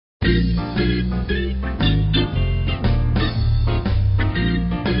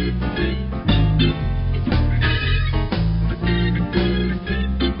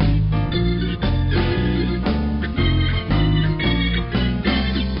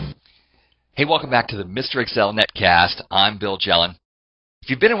Hey, welcome back to the Mr. Excel Netcast. I'm Bill Jelen. If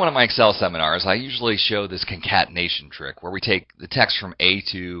you've been in one of my Excel seminars, I usually show this concatenation trick where we take the text from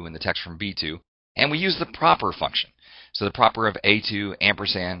A2 and the text from B2, and we use the proper function. So the proper of A2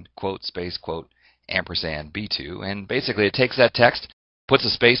 ampersand quote space quote ampersand B2, and basically it takes that text, puts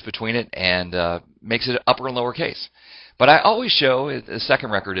a space between it, and makes it upper and lower case. But I always show the second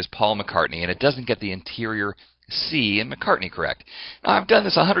record is Paul McCartney, and it doesn't get the interior C in McCartney correct. Now, I've done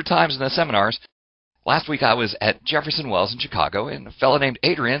this 100 times in the seminars. Last week I was at Jefferson Wells in Chicago, and a fellow named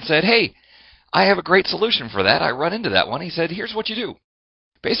Adrian said, "Hey, I have a great solution for that. I run into that one." He said, "Here's what you do.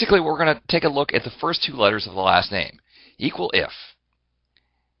 Basically, we're going to take a look at the first two letters of the last name. Equal if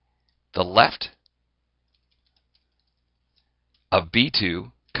the left of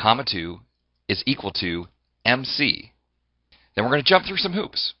B2, comma 2 is equal to MC. Then we're going to jump through some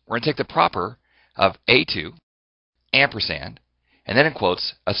hoops. We're going to take the proper of A2, ampersand, and then in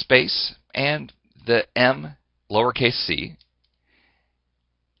quotes, a space and the M lowercase c,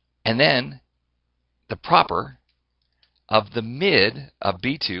 and then the proper of the mid of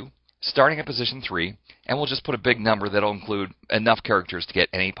B2 starting at position 3, and we'll just put a big number that'll include enough characters to get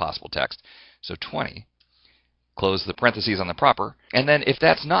any possible text. So 20, close the parentheses on the proper, and then if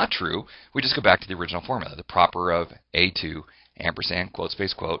that's not true, we just go back to the original formula, the proper of A2 ampersand quote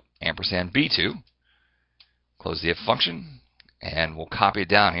space quote ampersand B2, close the if function, and we'll copy it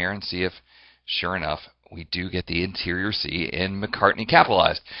down here and see if, sure enough, we do get the interior C in McCartney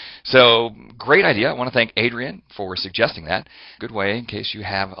capitalized. So, great idea. I want to thank Adrian for suggesting that. Good way in case you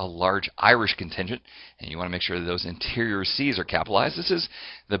have a large Irish contingent and you want to make sure that those interior C's are capitalized. This is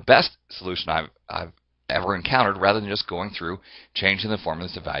the best solution I've ever encountered, rather than just going through, changing the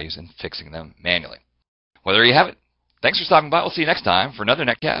formulas to values and fixing them manually. Well, there you have it. Thanks for stopping by. We'll see you next time for another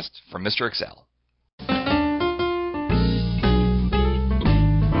netcast from Mr. Excel.